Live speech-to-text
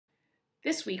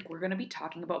This week, we're going to be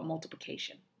talking about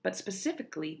multiplication, but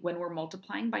specifically when we're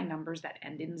multiplying by numbers that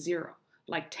end in zero,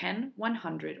 like 10,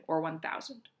 100, or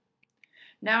 1000.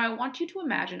 Now, I want you to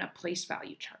imagine a place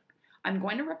value chart. I'm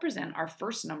going to represent our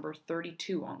first number,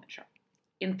 32, on the chart.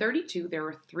 In 32, there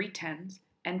are 3 tens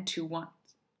and 2 ones.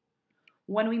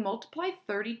 When we multiply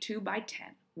 32 by 10,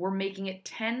 we're making it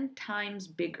 10 times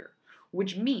bigger,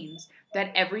 which means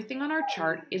that everything on our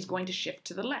chart is going to shift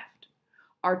to the left.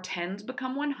 Our tens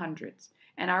become 100s,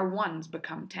 and our ones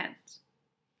become tens.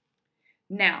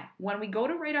 Now, when we go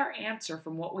to write our answer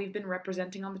from what we've been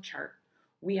representing on the chart,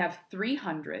 we have 3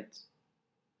 hundreds,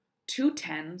 2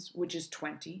 tens, which is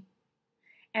 20,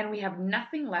 and we have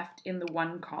nothing left in the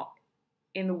ones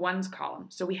column,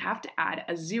 so we have to add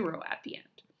a 0 at the end.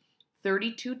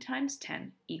 32 times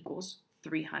 10 equals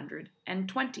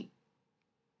 320.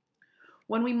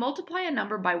 When we multiply a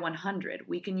number by 100,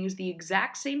 we can use the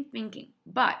exact same thinking,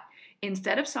 but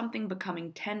instead of something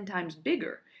becoming 10 times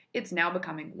bigger, it's now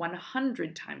becoming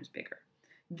 100 times bigger.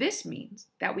 This means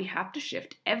that we have to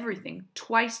shift everything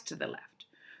twice to the left.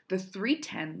 The 3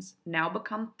 tens now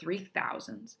become 3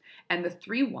 thousands, and the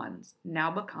 3 ones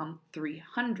now become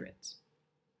 300s.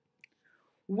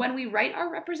 When we write our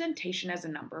representation as a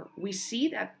number, we see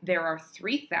that there are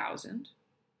 3,000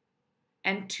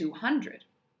 and 200.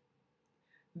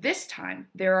 This time,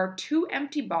 there are 2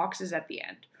 empty boxes at the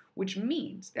end, which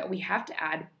means that we have to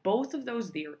add both of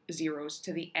those zeros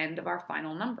to the end of our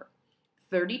final number.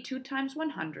 32 times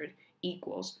 100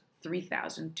 equals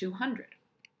 3,200.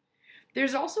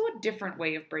 There's also a different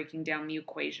way of breaking down the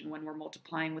equation when we're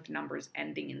multiplying with numbers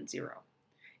ending in 0.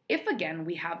 If again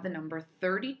we have the number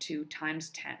 32 times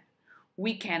 10,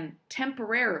 we can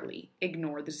temporarily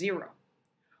ignore the 0.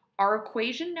 Our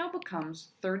equation now becomes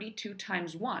 32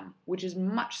 times 1, which is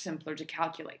much simpler to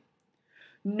calculate.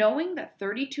 Knowing that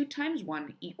 32 times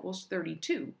 1 equals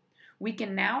 32, we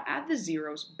can now add the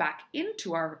zeros back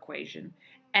into our equation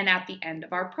and at the end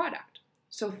of our product.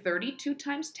 So 32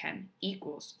 times 10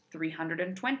 equals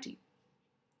 320.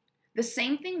 The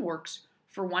same thing works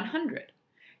for 100.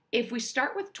 If we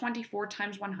start with 24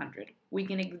 times 100, we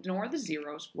can ignore the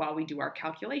zeros while we do our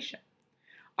calculation.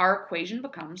 Our equation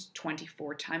becomes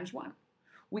 24 times 1.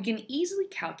 We can easily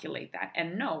calculate that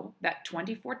and know that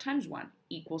 24 times 1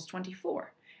 equals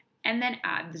 24, and then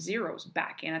add the zeros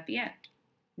back in at the end.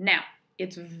 Now,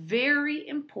 it's very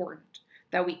important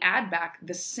that we add back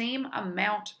the same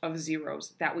amount of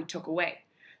zeros that we took away.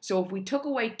 So if we took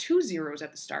away 2 zeros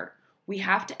at the start, we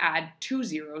have to add 2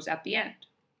 zeros at the end.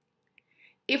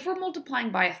 If we're multiplying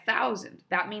by 1,000,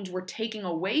 that means we're taking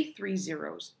away 3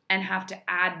 zeros and have to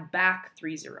add back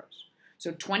 3 zeros.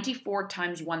 So 24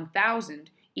 times 1,000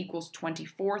 equals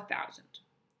 24,000.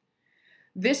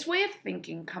 This way of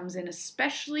thinking comes in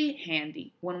especially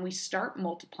handy when we start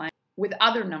multiplying with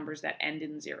other numbers that end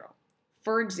in 0.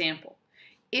 For example,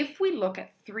 if we look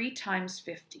at 3 times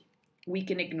 50, we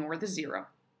can ignore the 0.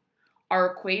 Our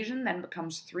equation then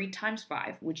becomes 3 times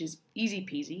 5, which is easy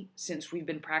peasy since we've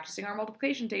been practicing our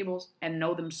multiplication tables and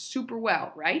know them super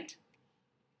well, right?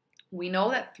 We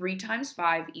know that 3 times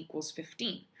 5 equals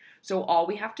 15, so all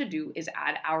we have to do is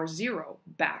add our 0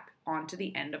 back onto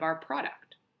the end of our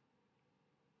product.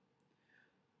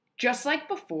 Just like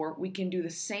before, we can do the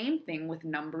same thing with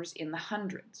numbers in the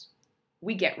hundreds.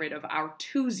 We get rid of our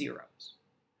 2 zeros.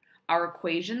 Our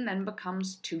equation then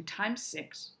becomes 2 times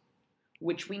 6,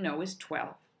 which we know is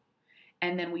 12,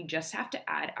 and then we just have to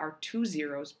add our 2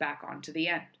 zeros back onto the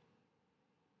end.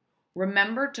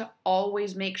 Remember to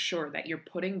always make sure that you're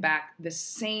putting back the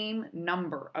same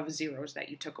number of zeros that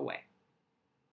you took away.